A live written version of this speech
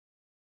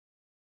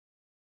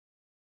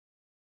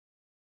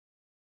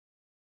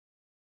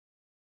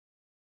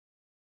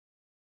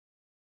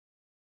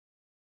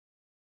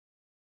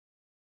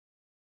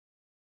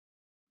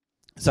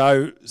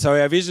So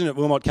our vision at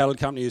Wilmot Cattle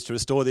Company is to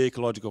restore the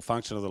ecological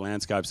function of the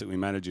landscapes that we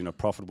manage in a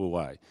profitable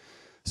way.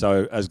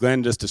 So as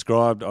Glenn just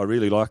described, I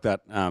really like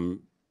that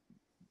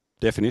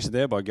definition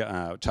there by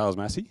Charles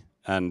Massey,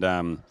 and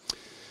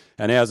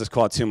ours is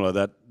quite similar.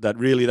 That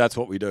really that's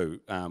what we do.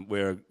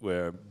 We're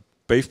a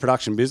beef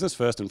production business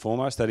first and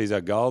foremost. That is our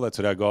goal. That's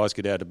what our guys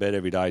get out of bed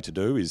every day to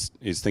do. Is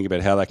think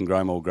about how they can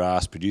grow more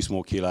grass, produce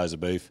more kilos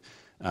of beef,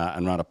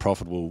 and run a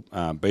profitable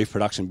beef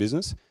production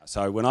business.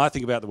 So when I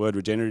think about the word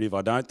regenerative,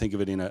 I don't think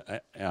of it in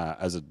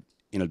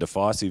a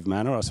divisive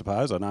manner, I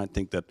suppose. I don't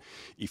think that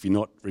if you're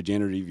not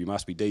regenerative, you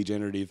must be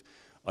degenerative.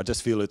 I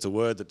just feel it's a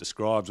word that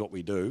describes what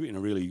we do in a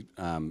really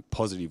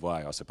positive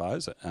way, I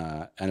suppose,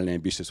 and an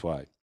ambitious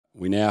way.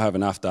 We now have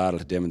enough data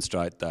to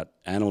demonstrate that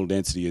animal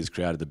density has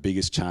created the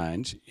biggest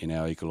change in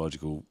our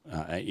ecological,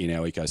 in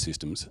our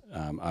ecosystems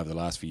over the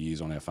last few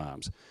years on our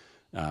farms.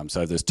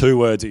 So there's two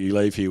words that you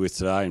leave here with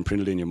today and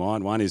printed in your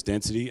mind. One is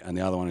density and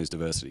the other one is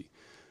diversity,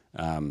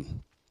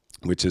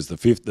 which is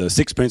the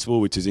sixth principle,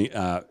 which is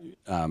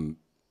increasing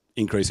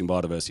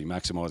biodiversity,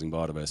 maximising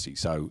biodiversity.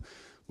 So,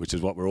 which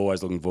is what we're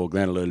always looking for.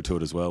 Glenn alluded to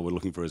it as well. We're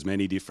looking for as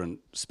many different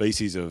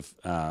species of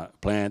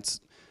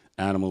plants,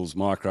 animals,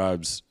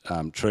 microbes,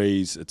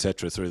 trees,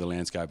 etc. through the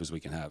landscape as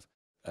we can have.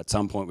 At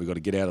some point we've got to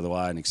get out of the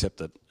way and accept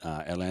that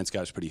our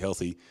landscape's pretty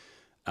healthy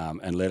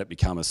and let it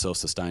become a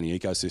self-sustaining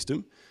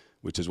ecosystem,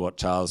 which is what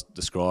Charles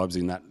describes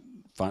in that,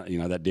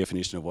 that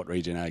definition of what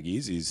regen ag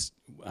is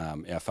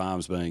our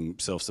farms being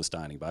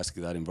self-sustaining,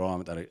 basically that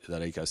environment,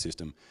 that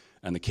ecosystem,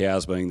 and the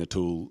cows being the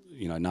tool,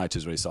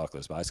 nature's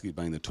recyclers, basically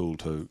being the tool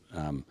to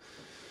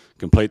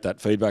complete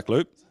that feedback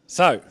loop.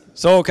 So,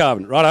 soil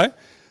carbon, righto.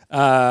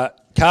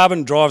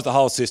 Carbon drives the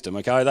whole system,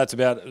 okay? That's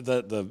about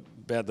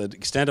the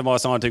extent of my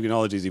scientific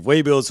knowledge is if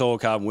we build soil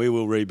carbon, we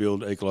will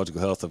rebuild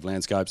ecological health of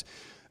landscapes.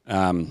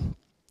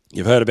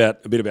 You've heard a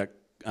bit about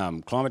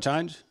climate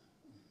change,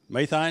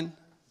 methane,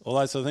 all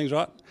those sort of things,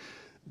 right?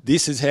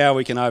 This is how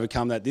we can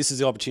overcome that. This is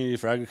the opportunity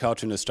for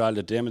agriculture in Australia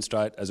to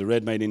demonstrate as a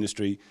red meat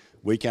industry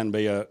we can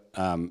be a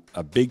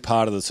big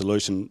part of the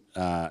solution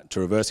to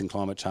reversing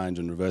climate change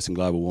and reversing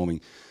global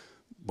warming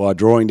by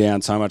drawing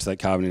down so much of that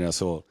carbon in our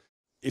soil.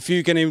 If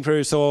you can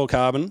improve soil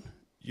carbon,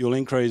 you'll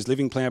increase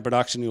living plant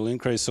production, you'll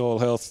increase soil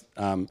health,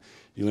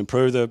 you'll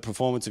improve the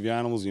performance of your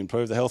animals, you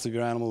improve the health of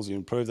your animals, you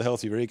improve the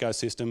health of your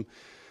ecosystem,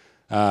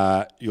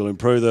 you'll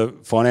improve the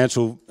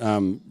financial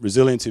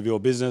resilience of your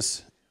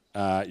business,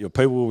 your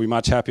people will be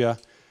much happier.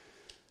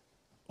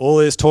 All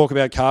this talk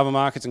about carbon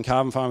markets and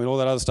carbon farming and all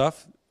that other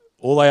stuff,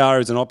 all they are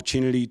is an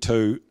opportunity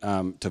to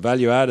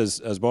value add,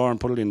 as Byron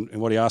put it in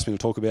what he asked me to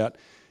talk about,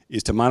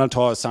 is to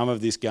monetise some of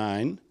this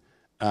gain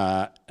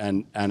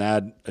and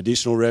add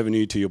additional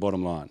revenue to your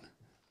bottom line.